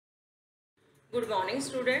Good morning,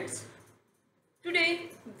 students. Today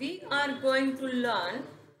we are going to learn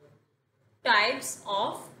types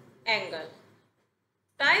of angle.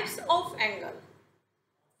 Types of angle.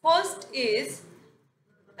 First is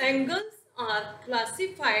angles are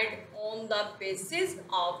classified on the basis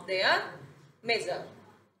of their measure.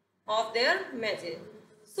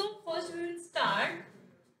 So first we will start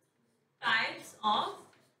types of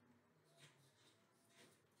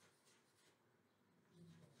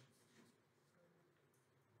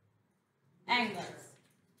angles.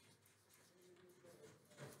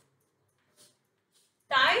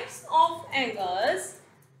 Types of angles.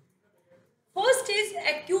 First is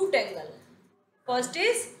acute angle. First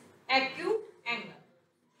is acute angle.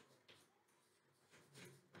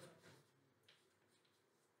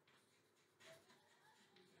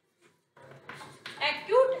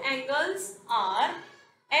 Acute angles are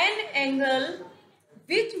an angle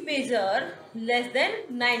which measure less than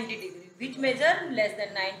 90 degree. Which measure less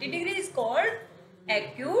than 90 degree is called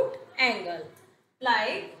acute angle.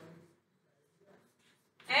 Like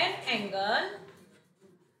an angle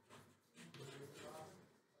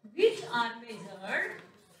which are measured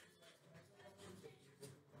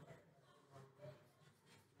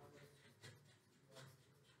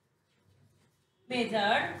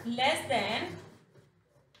less than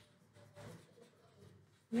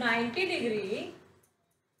 90 degree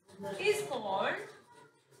is called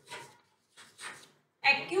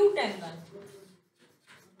acute angle.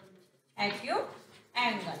 Acute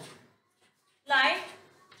angle. Like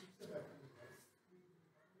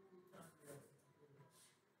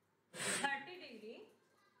 30 degree.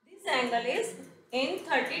 This angle is in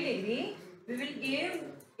 30 degree. We will give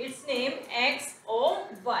its name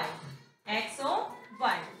XOY.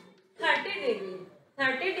 XOY. 30 degree.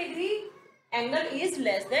 30 degree angle is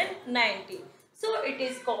less than 90. So it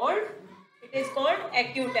is called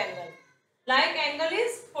acute angle. Like angle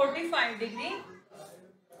is 45 degree.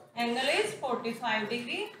 Angle is 45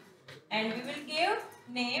 degree and we will give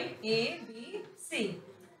name A, B, C.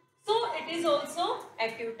 So it is also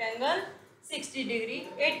acute angle. 60 degree,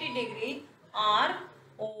 80 degree are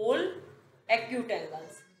all acute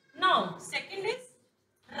angles. Now second is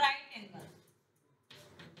right angle.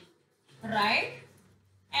 Right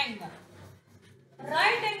angle.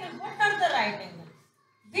 Right angle. What are the right angle?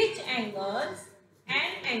 Which angles?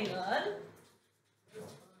 An angle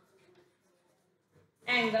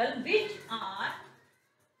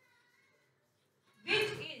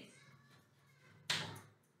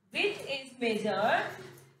which is measured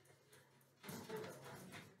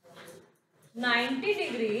 90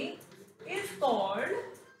 degree is called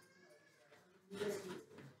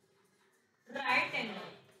right angle.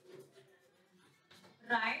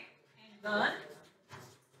 Right angle.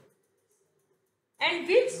 And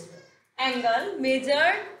which angle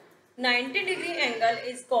measured 90 degree angle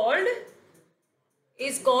is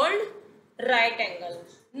called right angle.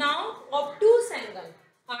 Now obtuse angle.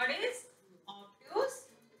 Third is obtuse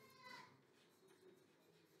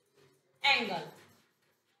angle.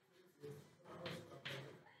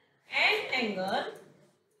 An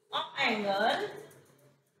angle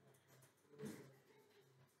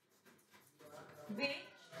which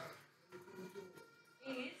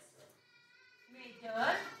is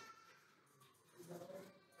measured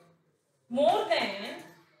more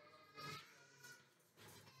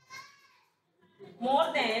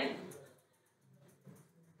than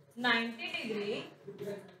 90 degree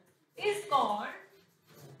is called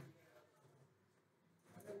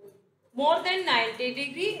more than 90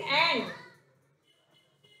 degree and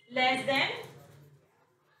less than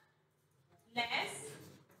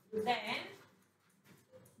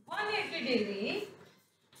 180 degree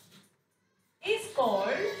is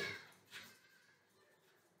called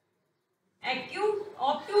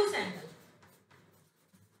obtuse angle.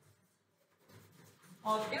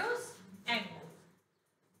 Obtuse angle.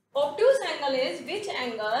 Obtuse angle is which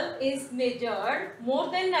angle is measured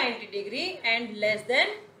more than 90 degree and less than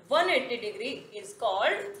 180 degree is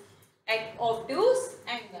called obtuse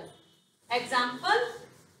angle. Example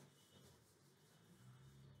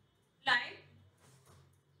like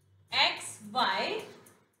X, Y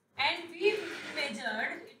and we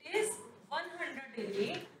measured it is 100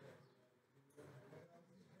 degree.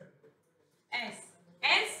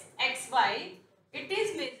 X, Y it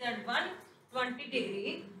is measured 120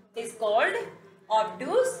 degree is called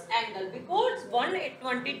obtuse angle because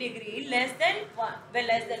 120 degree less than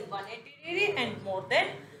 180 degree and more than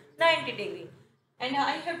 90 degree. And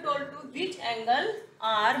I have told you which angle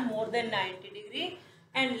are more than 90 degree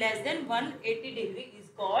and less than 180 degree is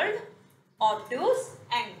called obtuse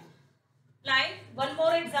angle. Like one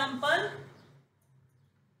more example.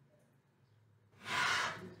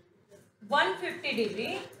 150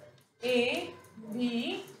 degree, A,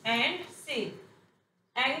 B and C.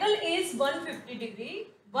 Angle is 150 degree.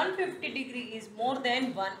 150 degree is more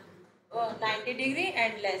than 90 degree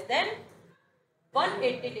and less than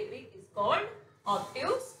 180 degree is called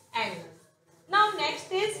obtuse angle. Now next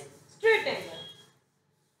is straight angle.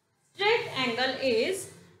 Straight angle is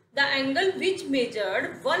the angle which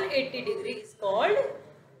measured 180 degree is called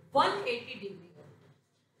 180 degree.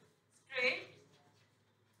 Straight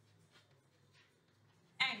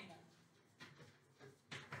angle.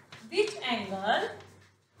 Which angle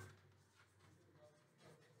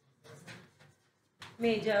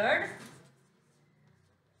measured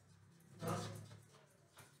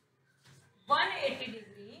 180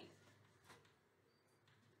 degree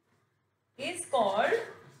is called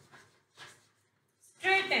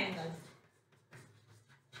straight angle.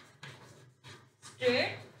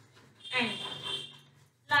 Straight angle.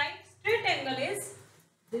 Like straight angle is,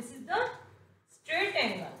 this is the straight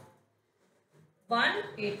angle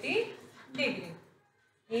 180 degree,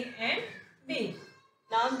 A and B.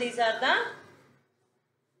 Now these are the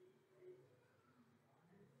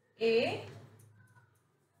A,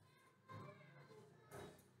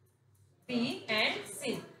 B and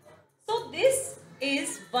C. So this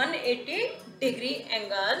is 180 degree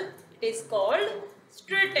angle. It is called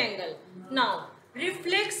straight angle. Now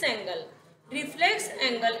reflex angle. Reflex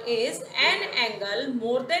angle is an angle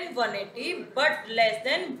more than 180 but less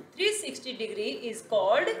than 360 degree is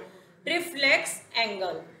called reflex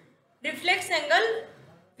angle. Reflex angle,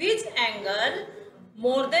 which angle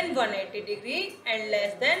more than 180 degree and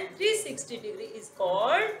less than 360 degree is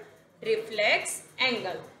called reflex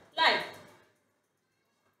angle. Like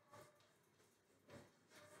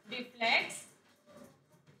reflex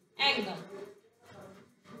angle.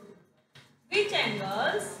 Which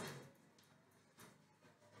angles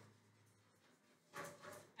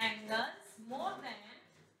more than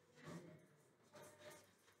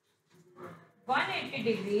 180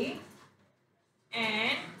 degree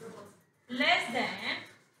and less than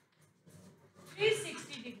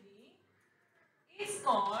 360 degree is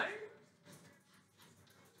called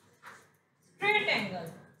straight angle.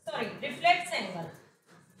 Sorry, reflex angle.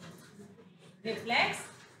 Reflex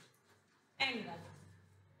angle.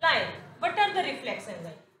 Like, what are the reflex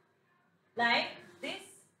angle? Like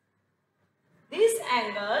this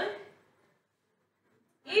angle,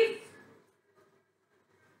 if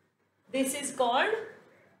this is called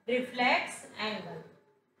reflex angle,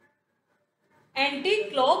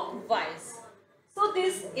 anti-clockwise. So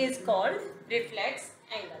this is called reflex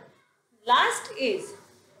angle. Last is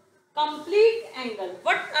complete angle.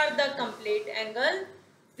 What are the complete angle?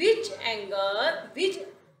 Which angle which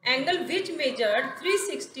measured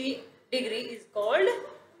 360 degree is called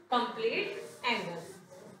complete angle.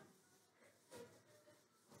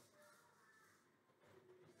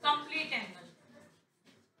 Complete angle.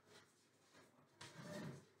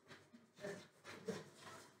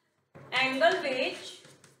 Angle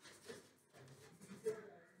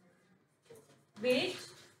which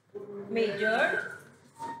measured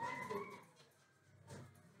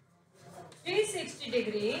 360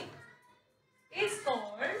 degree is called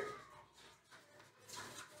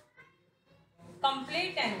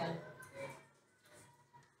complete angle.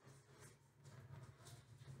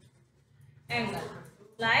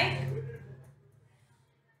 Like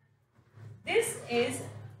this is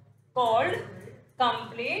called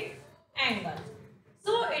complete angle.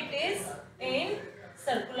 So it is in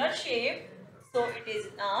circular shape. So it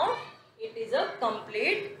is a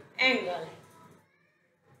complete angle.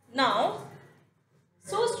 Now,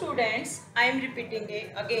 so students, I am repeating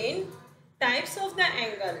it again. Types of the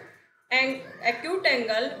angle. And acute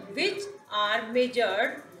angle which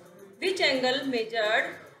angle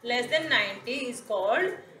measured less than 90 is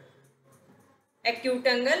called acute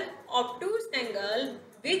angle. Obtuse angle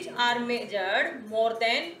which are measured more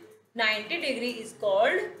than 90 degree is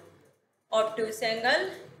called obtuse angle.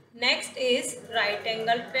 Next is right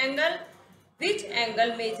angle triangle. Which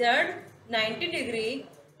angle measured 90 degree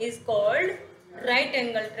is called right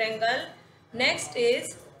angle triangle. Next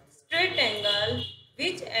is straight angle.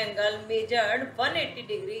 Which angle measured 180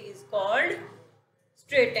 degree is called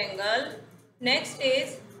straight angle. Next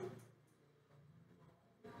is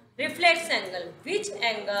reflex angle. Which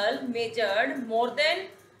angle measured more than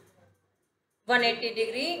 180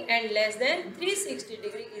 degree and less than 360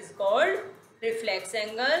 degree is called reflex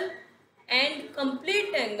angle. And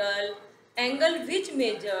complete angle which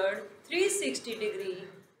measured 360 degree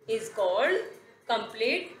is called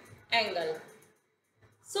complete angle.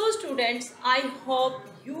 So students, I hope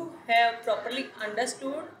you have properly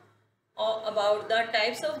understood about the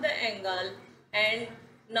types of the angle, and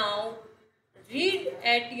now Read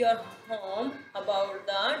at your home about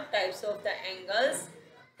the types of the angles.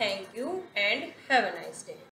 Thank you and have a nice day.